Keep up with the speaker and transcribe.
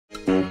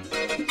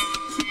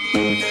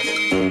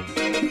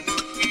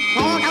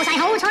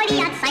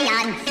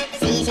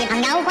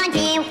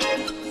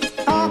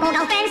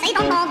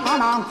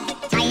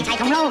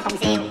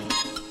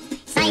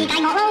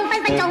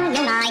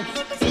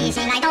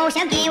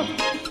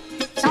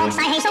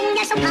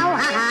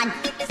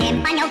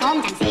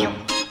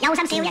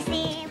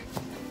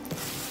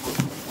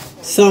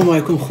السلام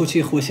عليكم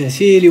خوتي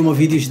خواتاتي. اليوم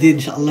فيديو جديد ان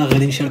شاء الله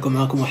غادي نشارك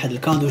معكم واحد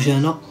الكادو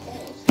جانا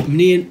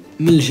منين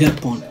من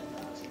اليابان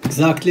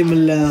اكزاكتلي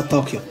من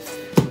طوكيو.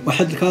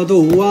 واحد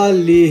الكادو هو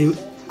اللي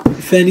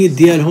الفانيت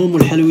ديالهم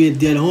والحلويات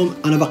ديالهم.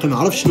 انا باقي ما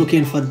عرفتش شنو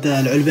كاين في هاد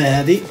العلبه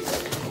هذه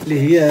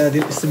اللي هي هذه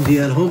الاسم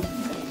ديالهم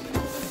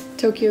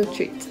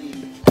TokyoTreat.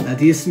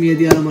 هذه السميه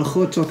ديالهم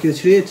الخوت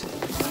TokyoTreat.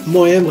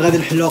 المهم غادي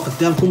نحلوها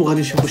قدامكم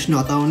وغادي نشوفوا شنو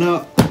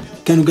عطاونا.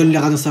 كانوا قالوا لي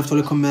غادي نصيفطوا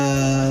لكم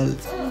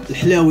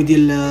الحلاوي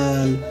ديال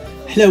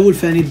الحلاوه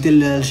والفانيت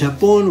ديال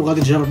اليابان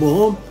وغادي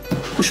تجربوهم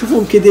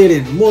وشوفوهم كي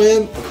دايرين.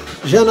 المهم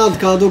جانا هاد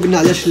الكادو قلنا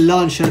علاش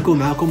لا نشاركوه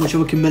معكم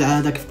ونشوفوا كما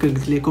العاده كيف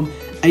قلت لكم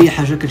اي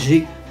حاجه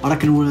كتجي راه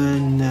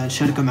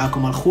كنشاركها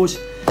معكم الخوت.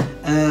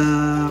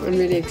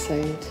 really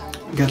excited.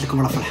 قالت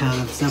لكم راه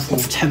فرحانه بزاف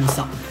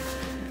ومتحمسه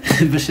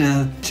باش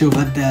تشوف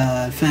هاد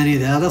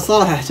الفانيت هذا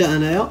صراحه حتى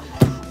انايا.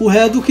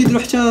 وهادو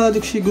كيديروا حتى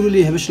داكشي يقولوا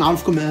ليه باش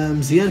نعرفكم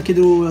مزيان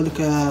كيديروا هذوك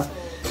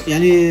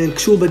يعني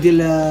الكشوبه ديال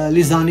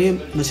لي زانيم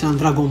مثلا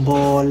دراغون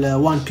بول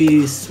وان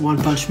بيس وان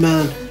بانش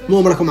مان.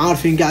 المهم راكم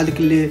عارفين كاع داك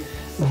اللي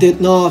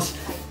ديت نوت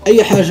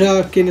اي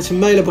حاجه كاينه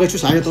تما. الا بغيتو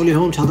تعيطوا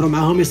ليهم تهضروا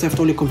معاهم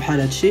يصيفطوا لكم بحال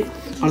هادشي.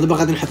 انا دابا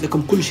غادي نحط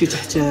لكم كلشي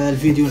تحت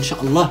الفيديو ان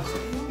شاء الله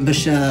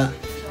باش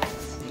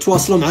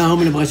تواصلوا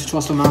معاهم. الا بغيتو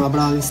تواصلوا معاهم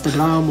عبر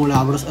الانستغرام ولا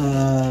عبر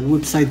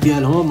الويب سايت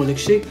ديالهم ولا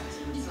داكشي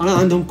راه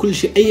عندهم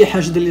كلشي اي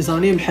حاجه ديال لي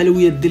زانيم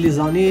الحلويات ديال لي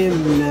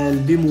زانيم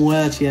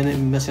البيموات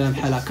يعني مثلا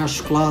بحال هكا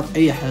الشوكولات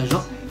اي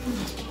حاجه.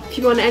 If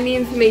you want any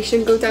information,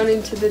 go down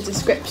into the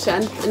description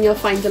and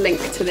you'll find a link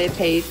to their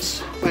page,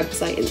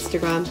 website,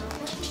 Instagram.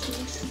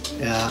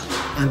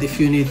 Yeah, and if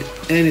you need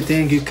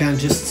anything, you can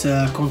just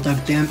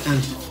contact them,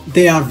 and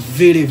they are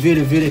very,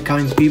 very, very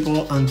kind people,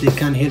 and they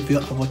can help you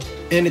about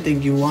anything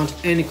you want,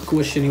 any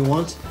question you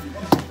want.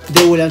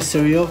 They will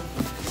answer you.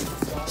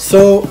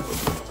 So,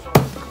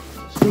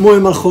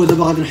 المهم الخو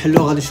دابا غادي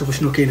نحلو غادي نشوفوا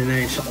شنو كاين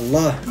هنايا ان شاء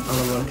الله.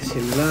 الله بارك فيك.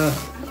 الله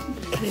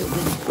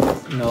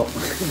نو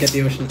قالت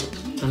لي واش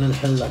انا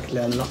نحل لك.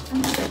 لا لا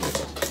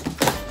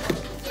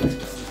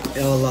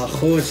يلا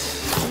خوت.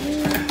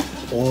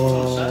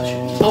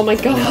 Oh my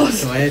god.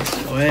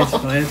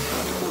 ويت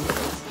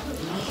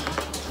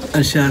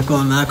نشاركو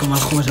معاكم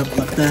الخوت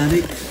الطاق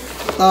تاني.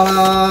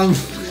 طرام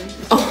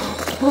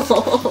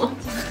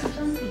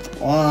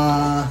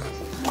واه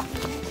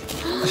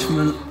اش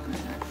من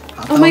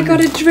Oh my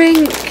god, a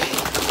drink.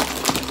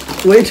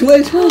 wait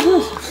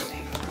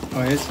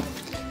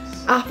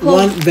Apple.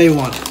 one by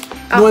one.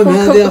 Apple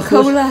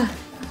Coca-Cola.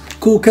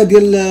 كوكا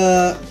ديال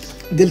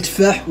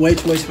التفاح. wait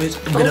Oh my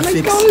god,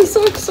 I'm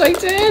so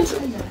excited.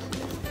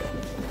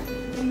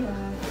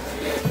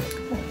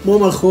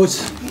 المهم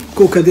الخوت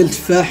كوكا ديال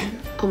التفاح.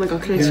 Oh my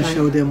god, can I try?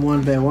 show them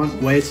one by one.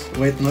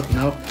 wait not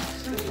now.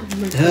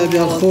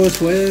 هذه الخوت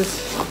wait.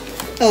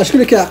 شكون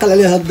اللي كيعقل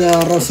عليه هاد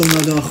الرسوم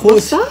هذا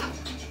الخوت؟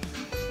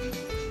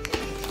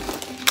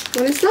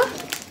 What is that?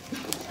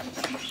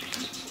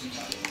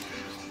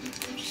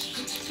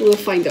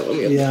 We'll find out when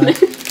we open it.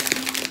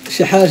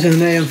 شي حاجه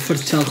هنايا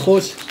مفرته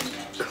الخوت.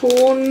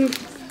 Corn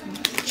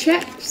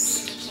chips.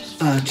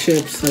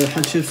 تشيبس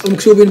بحال تشيبس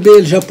ومكتوبين به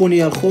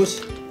الجابونيه الخوت.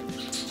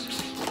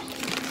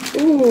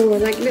 Ooh,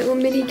 like little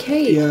mini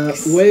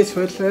cakes. wait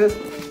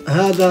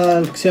هذا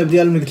الكتاب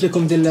ديالهم اللي قلت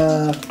لكم ديال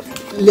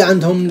اللي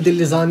عندهم ديال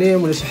لي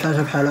زانيم ولا شي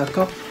حاجه بحال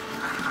هكا.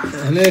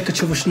 هنايا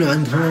كتشوفوا شنو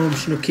عندهم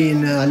شنو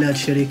كاين على هاد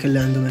الشركه اللي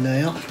عندهم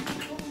هنايا.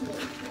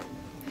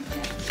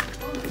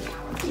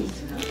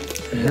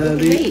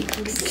 هذه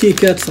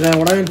كيكات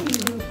صغيورين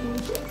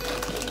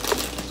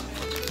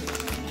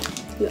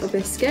Little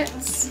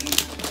biscuits.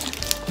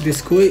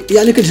 بسكوي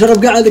يعني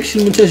كتجرب كاع داكشي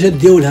المنتجات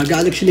ديالها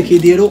كاع داكشي اللي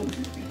كيديروا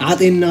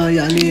عاطينا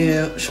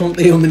يعني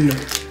شونطيو منه.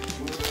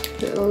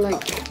 Little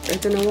like I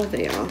don't know what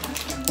they are.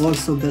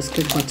 also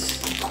biscuit but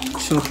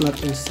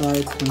chocolate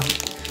inside.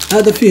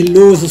 هذا فيه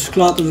اللوز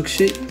والشوكولاط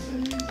وداكشي.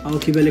 او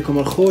كيبان لكم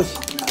الخوت.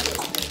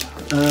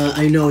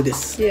 I know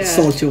this. Yeah.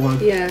 salty one.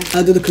 Yeah.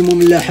 هادو دوك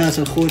المملحات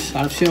الخوت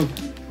عرفتيهم.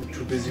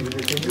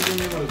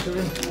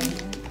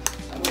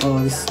 oh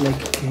this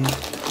like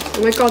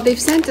Oh my god,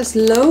 they've sent us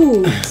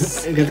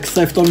loads. قالك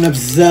صيفطوا لنا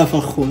بزاف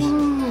الخوت.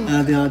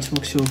 هذه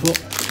هانتوما كتشوفوا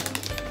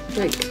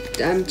Like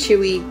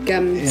chewy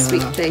gum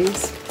sweet things.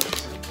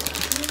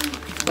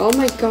 Oh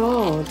my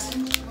god.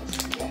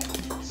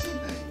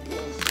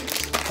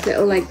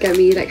 Little like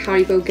gummy, like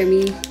Haribo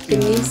gummy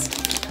thingies.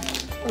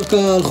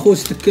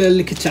 الخوت داك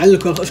اللي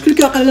كيتعلق. شكون اللي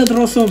كيعقل على هاد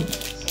الرسوم؟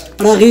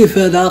 رغيف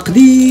هذا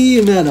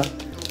قديم هذا.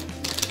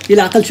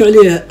 الا عقلتوا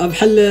عليه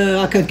بحال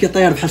كان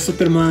كيطير بحال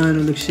سوبرمان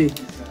وداكشي.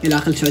 الا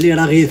عقلتوا عليه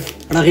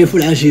رغيف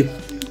والعجيب.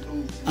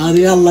 هذه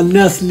يلا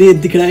الناس اللي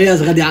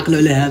الذكريات غادي يعقلوا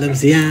على هذا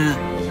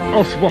مزيان.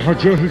 أصبح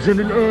جاهزا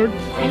الآن.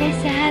 أليس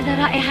هذا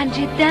رائعا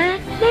جدا؟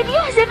 لن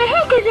يهزم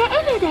هكذا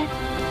أبدا.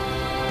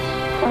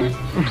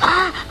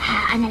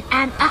 أنا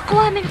الآن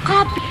أقوى من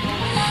قبل.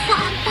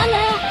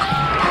 سأنطلق.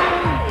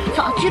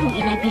 سأطير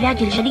إلى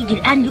بلاد الجليد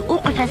الآن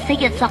لأوقف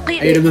السيد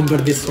صقيع. I remember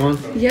this one.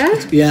 Yeah?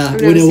 Yeah,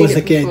 I've when never I was seen a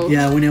it kid. before.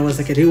 Yeah, when I was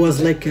a kid, he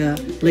was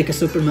like a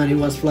Superman. He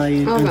was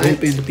flying Oh, and right.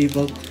 helping the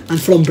people. And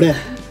from bread.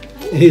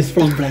 He's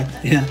from bread.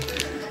 Yeah.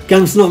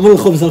 كان مصنوع من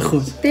الخبز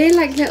الخبز. They're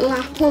like little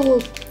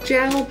apple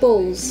gel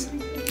balls.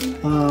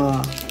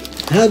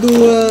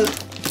 هادو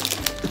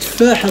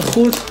تفاح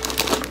الخوت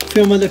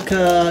فيهم هذاك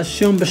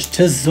الشيون باش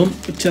تهزهم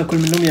وتاكل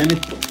منهم يعني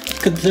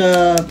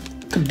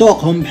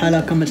كتذوقهم بحال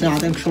هكا مثلا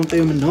عطينك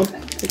شونطيو منهم.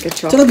 Like a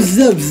ترى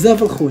chocolate.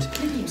 بزاف الخوت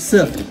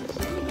بزاف.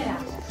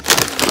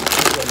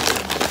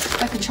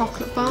 Like a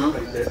chocolate bar.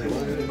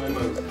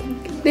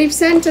 They've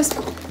sent us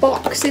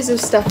boxes of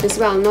stuff as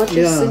well, not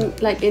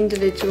just like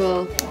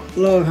individual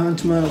الله ها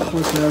انتما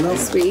الخوت هذا.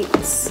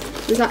 sweets.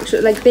 There's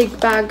actually like big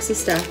bags of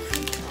stuff.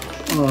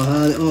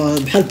 هذا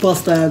بحال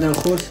باستا هذا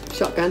الخوت.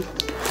 Shotgun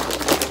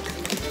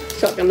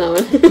that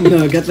one. لا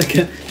قالت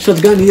لك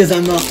شوتغان هي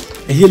زعما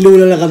هي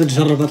الاولى اللي غادي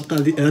تجرب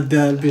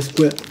هذا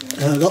البسكوي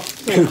هذا.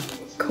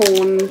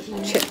 Corn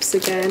chips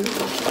again.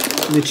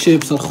 لي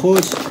تشيبس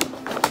الخوت.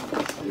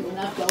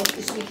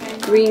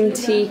 Green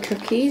tea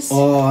cookies.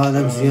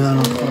 هذا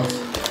مزيان الخوت.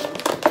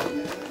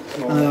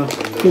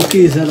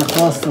 كوكيز هذا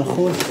خاص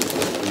الخوت.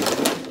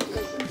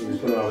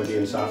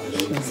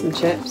 Some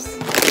chips.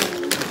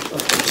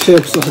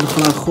 شيبس واحد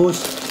اخرى الخوت.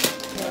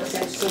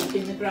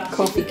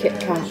 Coffee Kit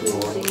Kat.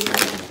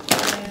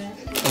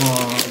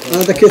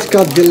 هذا كيت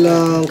كات ديال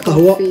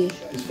القهوة. Coffee.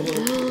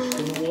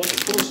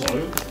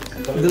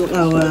 ديال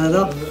القهوة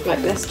هذا.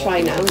 Right, let's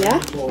try now, yeah?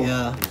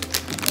 يا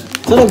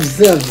ترى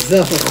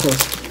بزاف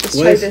الخوت. Let's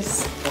try this.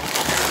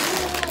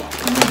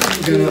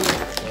 Gonna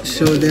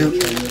show them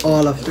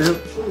all of them.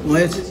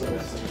 Wait.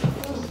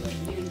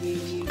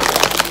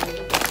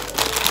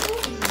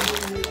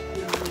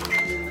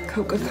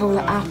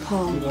 Coca-Cola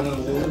apple.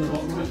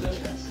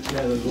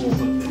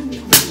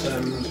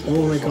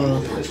 Oh my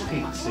god.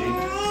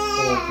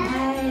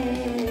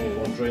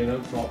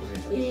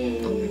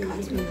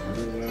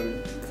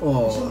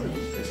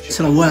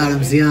 ترى واعرة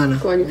مزيانة.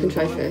 Go on, you can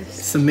try first.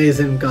 It's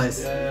amazing guys.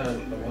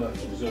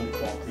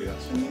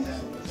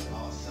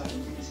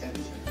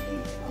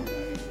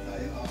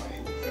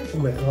 Oh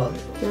my god.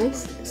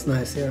 Nice. It's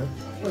nice, yeah.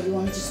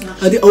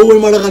 هذه أول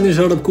مرة غادي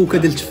نجرب كوكا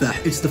ديال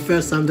التفاح. It's the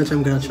first time that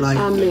I'm gonna try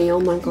Me, oh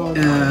my god.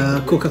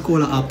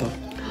 Coca-Cola apple.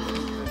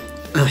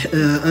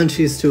 And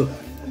cheese too.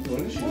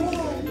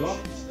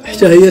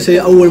 حتى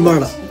هي أول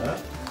مرة.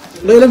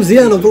 لا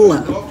مزيانة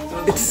بالله.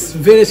 It's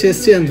very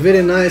tasty and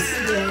very nice.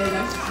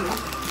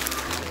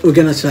 We're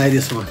gonna try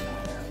this one.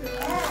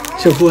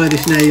 شوفوا هذه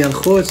شنو هي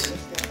الخوت.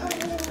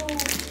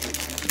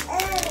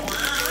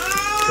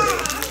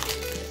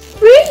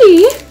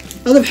 Really?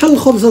 هذا بحال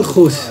الخبز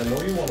الخوت.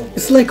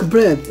 It's like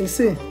bread, you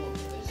see.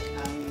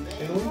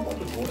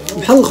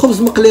 بحال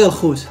الخبز مقلي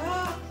الخوت.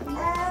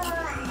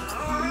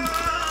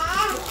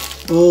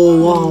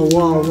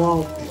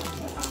 واو.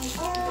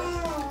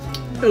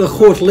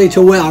 الخوت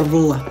ليته واعر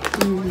بالله.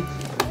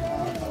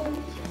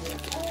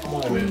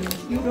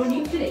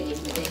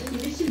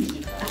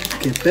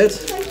 Keep it.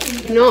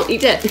 No,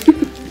 eat it.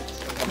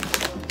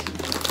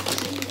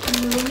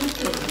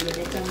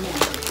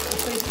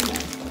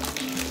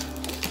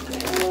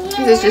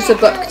 There's just a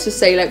book to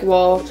say like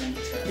what.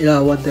 Yeah,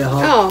 what they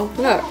have. Oh,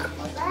 look.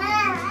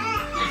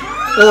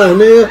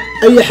 هنايا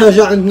أي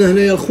حاجة عندنا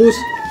هنايا الخوت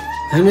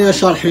هنايا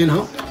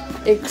شارحينها.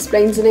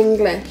 Explains in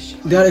English.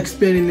 They are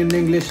explaining in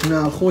English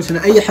هنا الخوت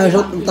هنا أي حاجة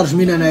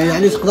مترجمين هنايا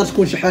يعني تقدر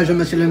تكون شي حاجة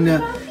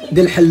مثلا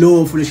ديال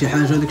الحلوف ولا شي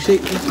حاجة داك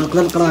الشيء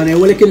نقدر نقرا هنايا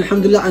ولكن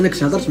الحمد لله أنا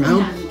كنت هضرت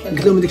معاهم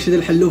قلت لهم داك الشيء ديال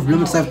الحلوف بلا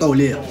ما تصيفطوا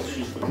ليا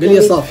قال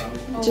لي صافي.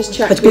 Just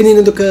check. حيت كاينين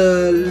هذوك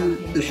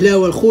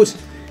الحلاوة الخوت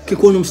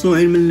كيكونوا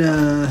مصنوعين من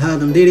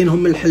هذا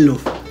مدايرينهم من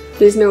الحلوف.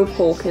 There's no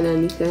pork in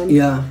anything.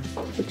 Yeah.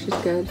 Which is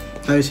good.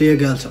 هاي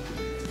هي قالتها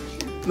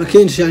ما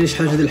كاينش يعني شي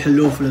حاجة ديال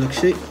الحلوف ولا داك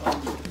الشيء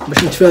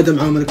باش نتفادى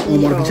معاهم هذاك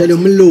الأمور قلت لهم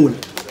من الأول.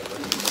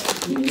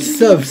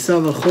 بزاف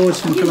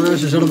الخوت ما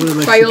كرهناش نجربوا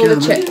دابا Try all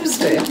the كامل. chips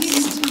first.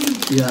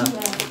 Yeah.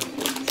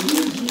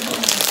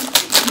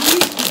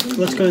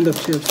 What kind of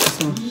chips?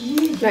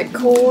 Like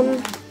corn,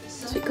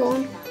 sweet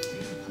corn.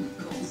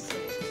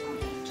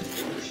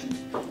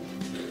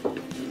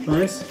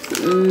 Nice.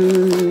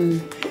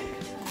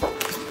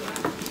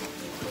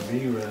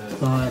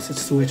 Nice,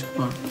 it's sweet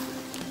one.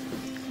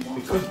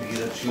 It could be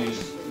that she's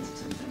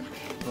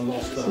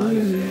lost her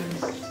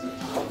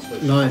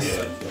Nice.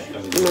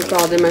 Oh my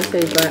god, they're my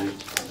favourite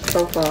so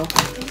far.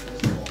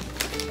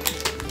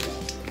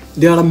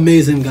 They are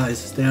amazing, guys.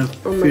 They are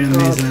Oh my very God.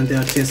 amazing and they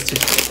are tasty.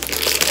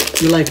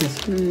 You like it?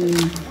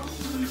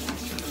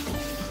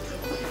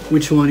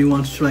 Which one you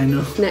want to try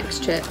now? Next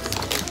chips.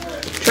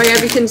 Try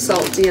everything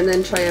salty and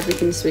then try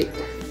everything sweet.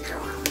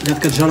 إذا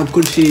كتجرب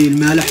كل شيء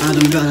المالح هذا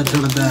من بعد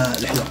تجرب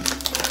الحلوة.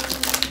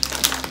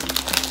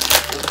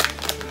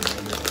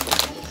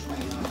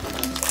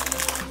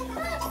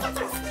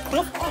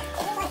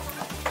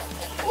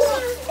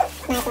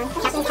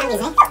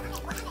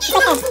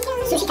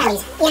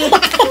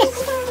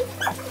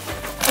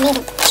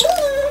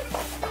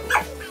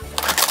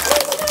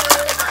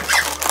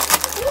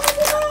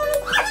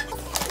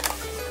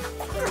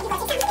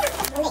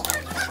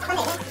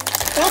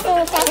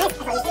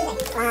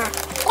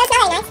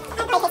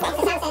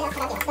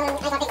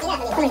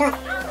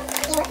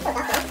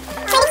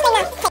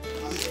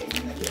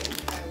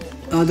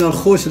 هذا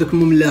الخوش هذوك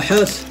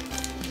المملحات،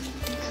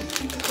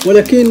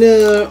 ولكن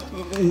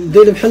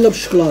داير بحال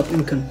بالشوكولات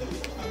يمكن.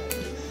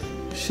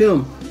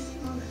 شوم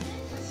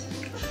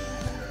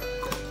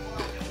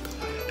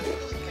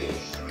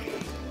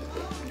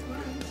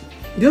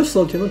they're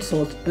salty, not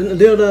salt. And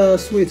they're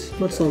sweet,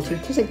 not salty.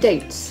 Tastes like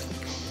dates.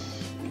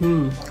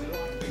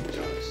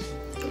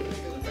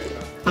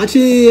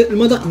 عرفتي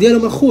المذاق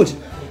ديالهم الخوت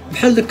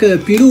بحال داك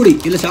بيلوري،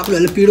 الا تعقلوا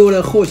على بيلوري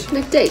الخوت.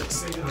 Like dates.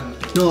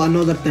 No,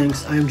 another things.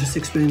 I am just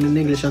explaining in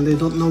English and they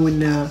don't know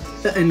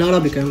in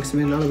Arabic. I'm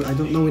explaining in Arabic. I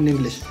don't know in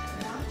English.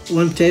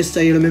 One taste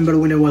I remember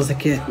when I was a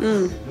kid.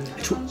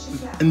 It was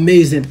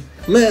amazing.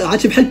 والله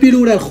عرفتي بحال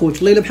بيلوري الخوت،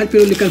 والله الا بحال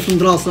بيلوري اللي كان في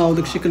المدرسة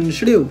وداك الشيء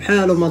كنشريو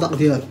بحالو المذاق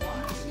ديالو.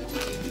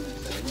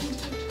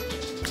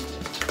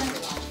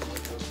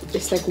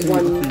 It's like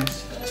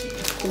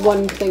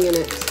one thing in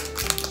it.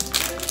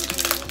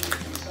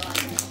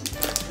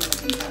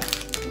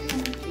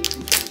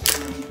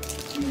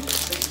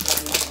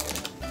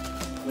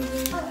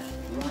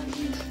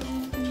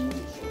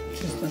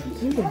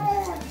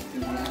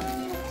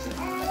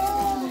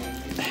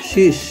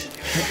 حشيش.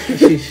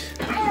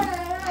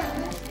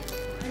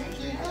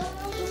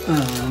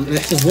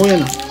 ريحته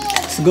زوينة.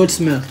 It's a good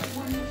smell.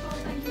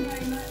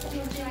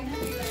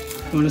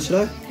 You wanna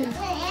try?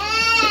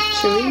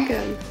 Chewing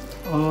gum.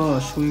 Oh,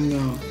 chewing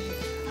gum.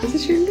 Is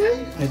it chewing gum?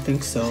 I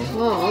think so.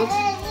 Odd.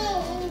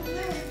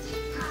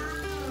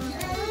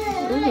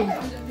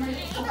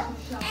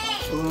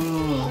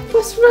 Oh.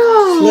 What's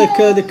wrong?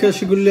 like هذيك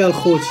اش يقول ليها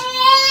الخوت،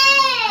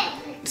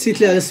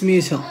 نسيت لي على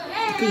سميتها،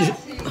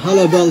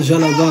 هلبان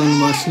جلبان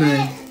ما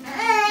شناهي.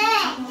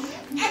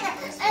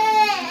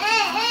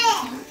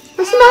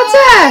 What's the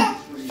matter?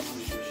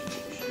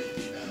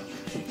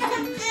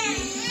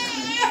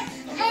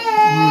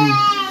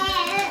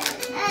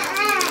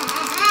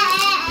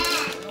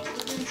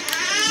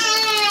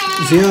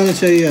 مزيانة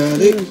هي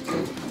هذي.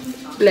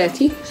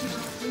 بلاتي.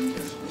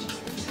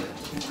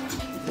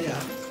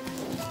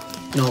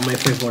 No, my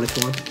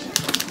favorite one.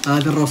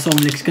 هذا الرسوم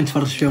اللي كنت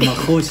كنتفرج فيهم مع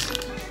الخوت.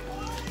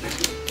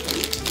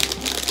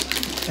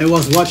 I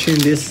was watching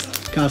this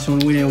cartoon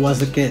when I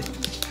was a kid.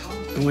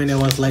 When I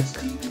was like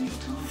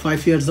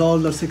 5 years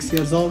old or 6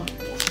 years old.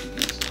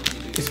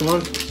 This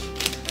one.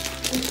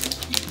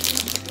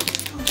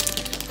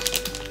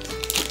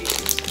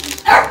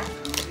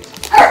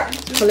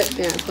 Pull it,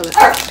 yeah, pull it.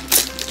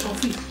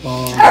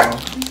 Oh.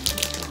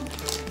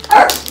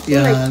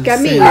 Yeah, like same.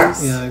 gummies.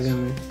 Yeah,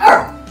 gummy.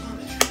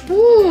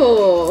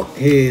 Ooh.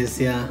 He is,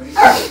 yeah.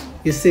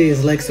 You see,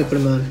 he's like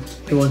Superman.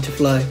 He wants to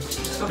fly.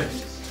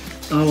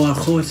 Oh,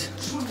 الخوت.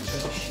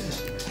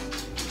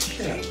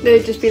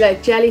 They'd just be like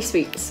jelly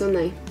sweets, wouldn't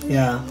they?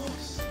 Yeah.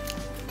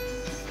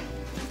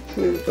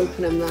 We would open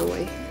them that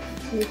way.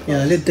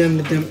 Yeah, let them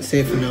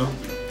safe now.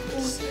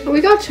 Oh, we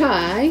gotta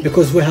try.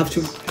 Because we have to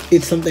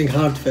eat something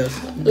hard first.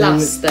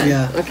 Last then.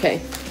 Yeah. Okay.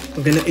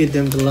 We're gonna eat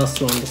them the last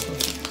one. This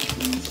one.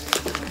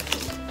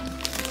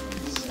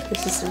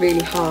 This is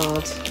really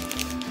hard.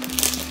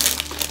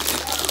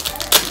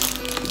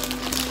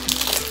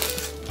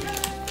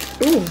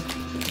 Ooh.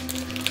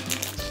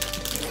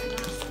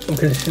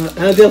 ممكن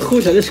هذه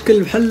الخوت على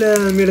شكل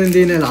بحال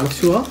ميرندينيل،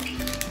 عرفتوها؟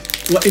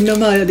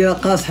 وانما هي دايره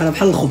قاصحه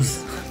بحال الخبز.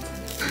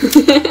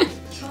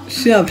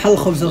 شتيها بحال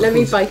الخبز. Let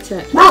me bite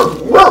it.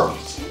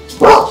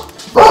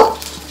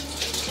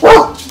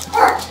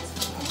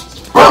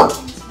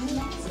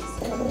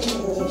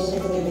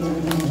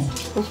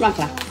 What's the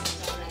matter?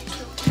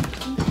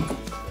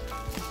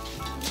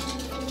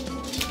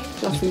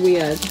 That's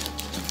weird.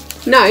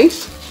 Nice.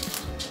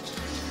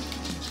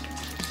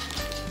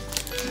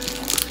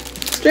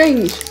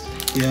 Strange.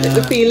 Yeah. Like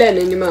the feeling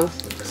in your mouth.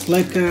 It's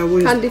like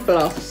with Candy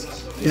floss.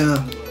 yeah.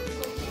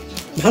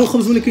 بحال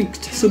الخبز ولكن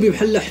تحسوا به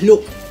بحال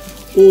حلو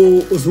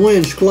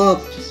وزوين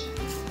شكلاط.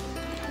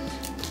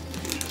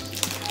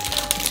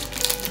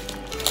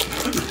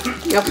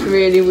 That's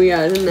really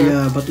weird, isn't it?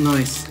 Yeah, but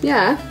nice.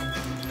 Yeah.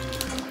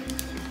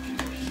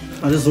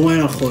 هذا زوين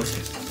الخوت.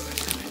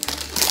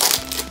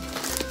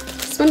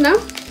 This one now?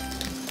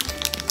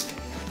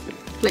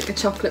 Like a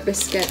chocolate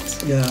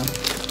biscuit. Yeah.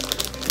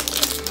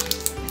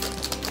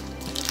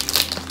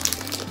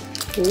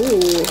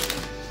 Ooh.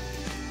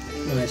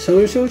 Right, show.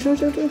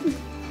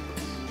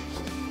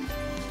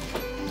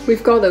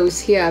 We've got those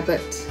here,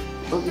 but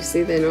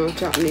obviously they're not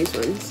Japanese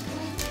ones.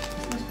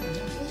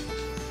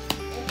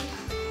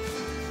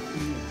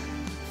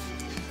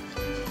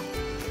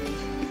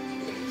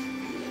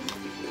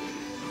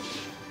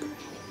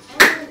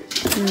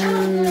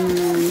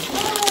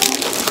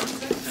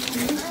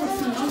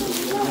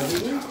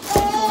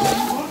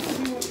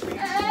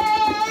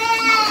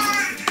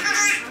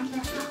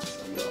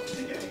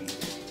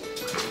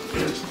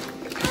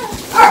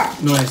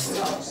 Nice.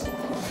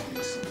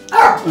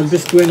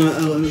 البسكوين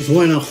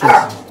زوين الخوت.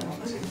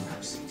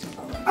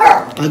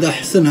 هذا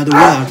حسن، هذا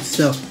واعر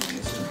بزاف.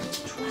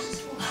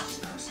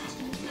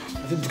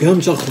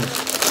 تقهمش الخوت.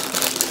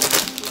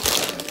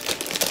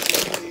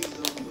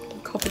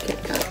 Copy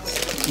Kit Kats.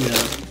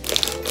 Yeah.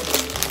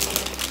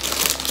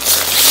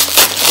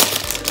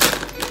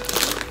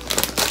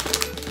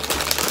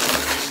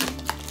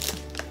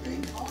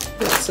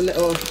 a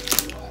little.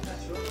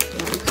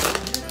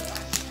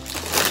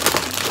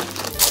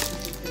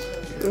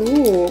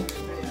 Ooh.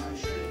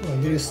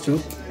 غير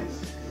ستوب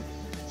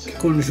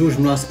كيكون جوج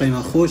ملاصقين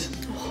مع خوت.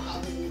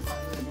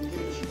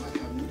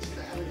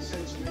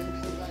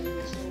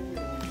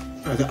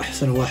 هذا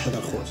احسن واحد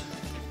الخوت.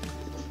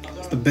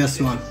 The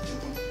best one.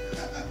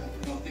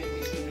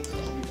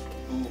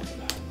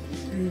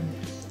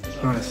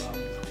 نايس.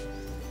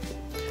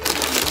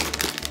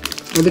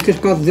 هذا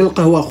كيفكاط ديال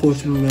القهوة اخوت،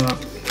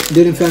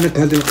 دايرين فيها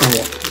نكهة ديال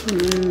القهوة.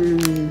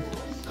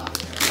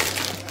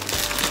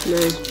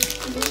 Nice.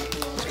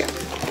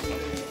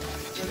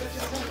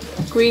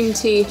 Green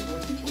tea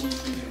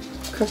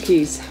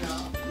cookies.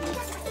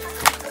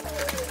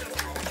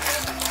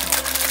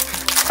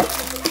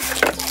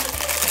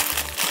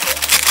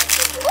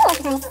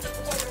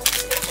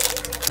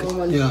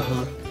 يا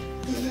هار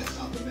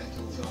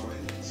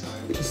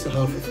just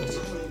half of it.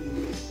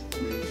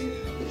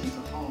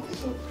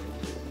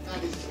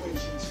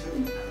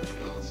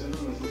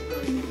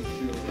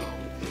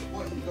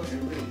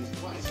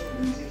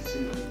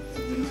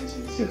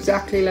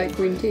 Exactly like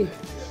green tea.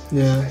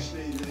 Yeah.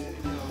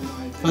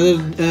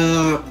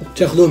 هذا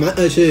تاخذوه مع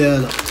اتاي.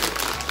 هذا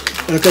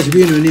راه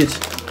كتبينو نيت،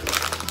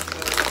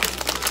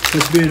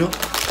 كتبينو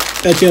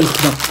اتاي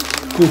الخضر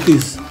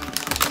كوكيز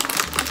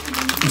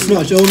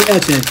مصنوع حتى هو من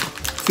اتاي،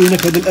 فيه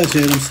نكهة ديال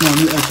الاتاي، هذا مصنوع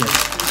من الاتاي.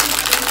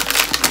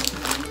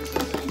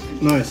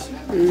 نايس.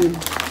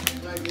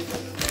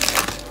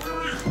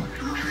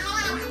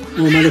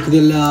 ومالك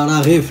ديال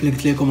الرغيف اللي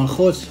قلت لكم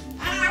الخوت.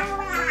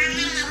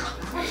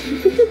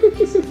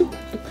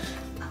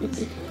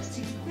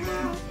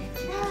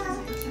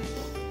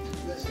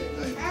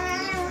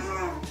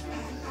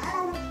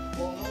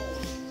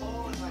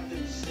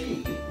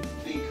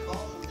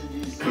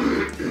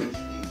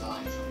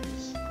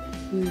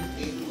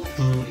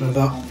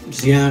 هذا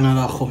مزيان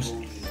هذا خوت.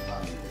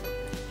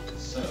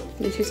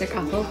 They taste like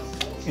apple.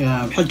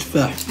 يا بحال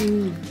التفاح.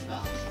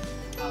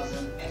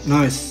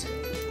 نايس.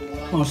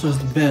 Also is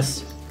the best.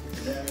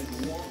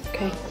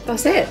 Okay,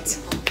 that's it.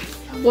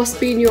 What's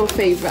been your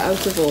favourite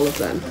out of all of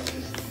them?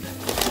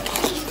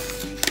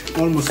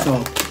 Almost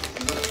all.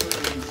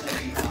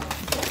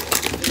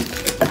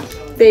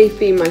 They've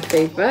been my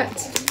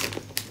favourite.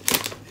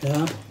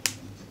 يا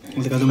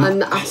هذيك And هذوما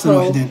the احسن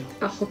وحدين.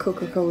 apple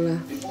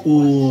Coca-Cola.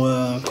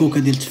 وكوكا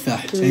ديال التفاح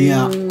حتى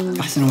هي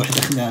احسن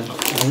وحده خداها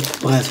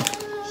بغيتها.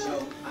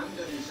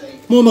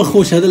 المهم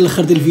الخوت هذا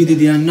الاخر ديال الفيديو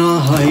ديالنا.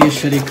 ها هي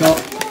الشركه،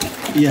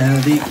 هي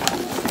هذه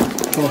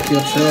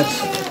TokyoTreat.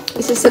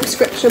 It's a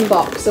subscription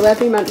box, so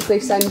every month they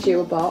send you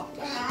a box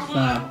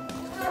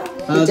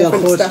with هذا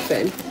different خوت stuff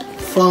in.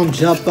 from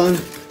Japan.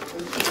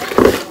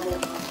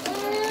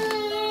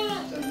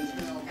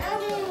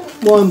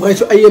 المهم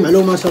بغيتو اي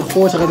معلومات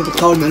الخوت غادي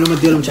تلقاو المعلومات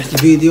ديالهم تحت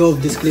الفيديو في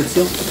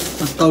الديسكريبسيون،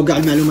 غتلقاو كاع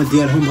المعلومات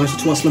ديالهم. بغيتو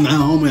تواصلوا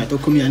معاهم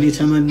ويعطوكم يعني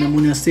ثمن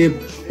مناسب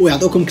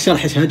ويعطوكم كثر،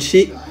 حيت هذا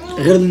الشيء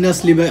غير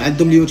الناس اللي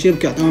عندهم اليوتيوب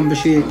كيعطيوهم باش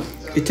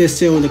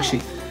يتيستيو داكشي،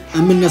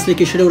 اما الناس اللي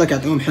كيشريو راه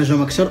كيعطيوهم حاجه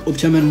مكثر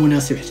وبثمن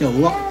مناسب. حتى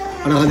هو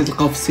راه غادي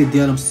تلقاو في السيت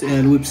ديالهم،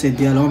 الويب سايت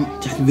ديالهم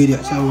تحت الفيديو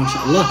حتى هو ان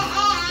شاء الله.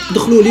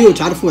 دخلوا ليه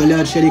وتعرفوا على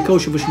هذه الشركه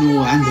وشوفوا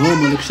شنو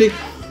عندهم وداك الشيء.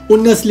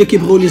 والناس اللي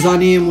كيبغيو لي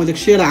زانيم وداك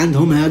الشيء راه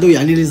عندهم هادو،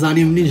 يعني لي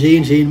زانيم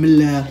منين جايين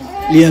من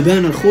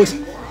اليابان الخوت،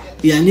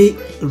 يعني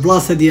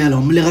البلاصه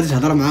ديالهم ملي غادي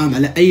تهضر معاهم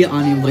على اي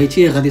انيم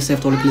بغيتيه غادي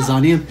يصيفطوا لك لي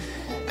زانيم،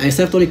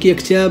 يصيفطوا لك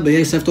كتاب،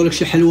 يصيفطوا لك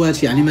شي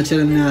حلوات، يعني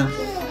مثلا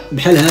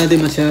بحال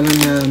هذه مثلا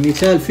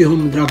مثال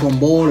فيهم دراغون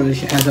بول ولا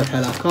شي حاجه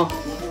بحال هكا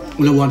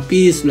ولا وان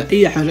بيس ولا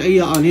اي حاجه،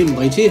 اي انيم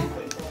بغيتيه.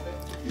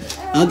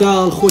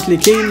 هذا الخوت اللي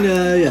كاين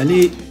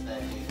يعني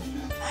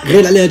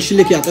غير على هادشي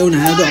اللي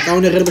كيعطيونا هادو،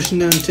 عطاونا غير باش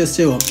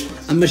نتيستيوهم.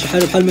 اما شي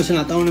حاجه بحال مثلا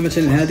عطاونا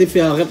مثلا هذه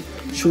فيها غير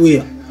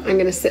شويه، I'm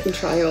gonna sit and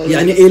try all.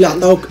 يعني الا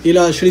عطاوك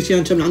الا شريتيها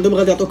انت من عندهم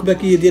غادي يعطوك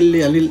باكيه ديال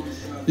يعني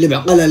اللي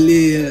بعقلها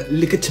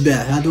اللي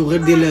كتباع، هادو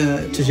غير ديال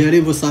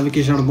التجارب وصافي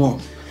كيجربوهم.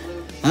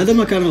 هذا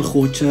ما كان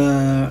الخوت.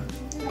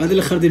 هذا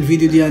الاخر ديال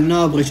الفيديو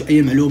ديالنا. بغيتو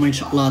اي معلومه ان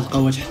شاء الله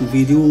تلقاوها تحت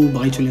الفيديو،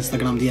 بغيتو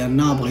الانستغرام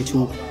ديالنا،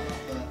 بغيتو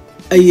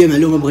اي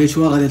معلومه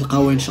بغيتوها غادي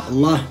تلقاوها ان شاء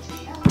الله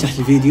تحت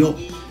الفيديو.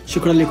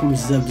 شكرا لكم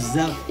بزاف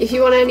بزاف. If you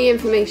want any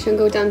information,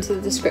 go down to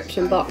the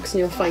description box and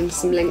you'll find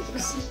some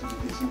links.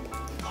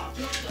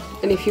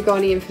 And if you've got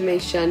any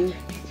information,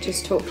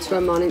 just talk to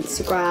them on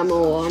Instagram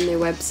or on their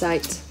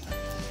website.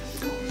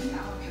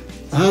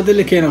 هذا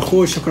اللي كاين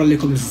اخويا. شكرا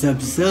لكم بزاف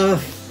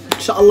بزاف.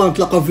 ان شاء الله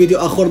نتلاقاو في فيديو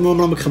اخر.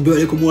 ما كنخبيو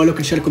عليكم والو،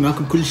 كنشاركوا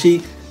معكم كل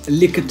شيء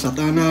اللي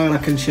كتعطينا راه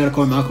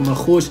كنشاركوه معكم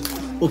الخوت.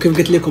 وكيف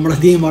قلت لكم راه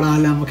ديما راه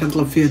ما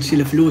كنطلب فيه هادشي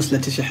لا فلوس لا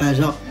حتى شي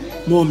حاجه.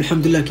 المهم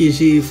الحمد لله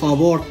كيجي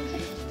فابور.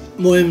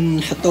 المهم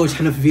نحطوه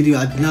حنا في الفيديو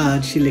عندنا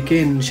هادشي اللي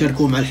كاين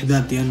نشاركوه مع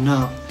الحباب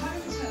ديالنا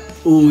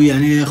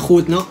ويعني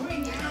خوتنا.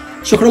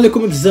 شكرا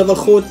لكم بزاف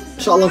الخوت.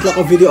 ان شاء الله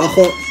نتلاقاو في فيديو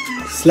اخر.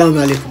 السلام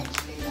عليكم.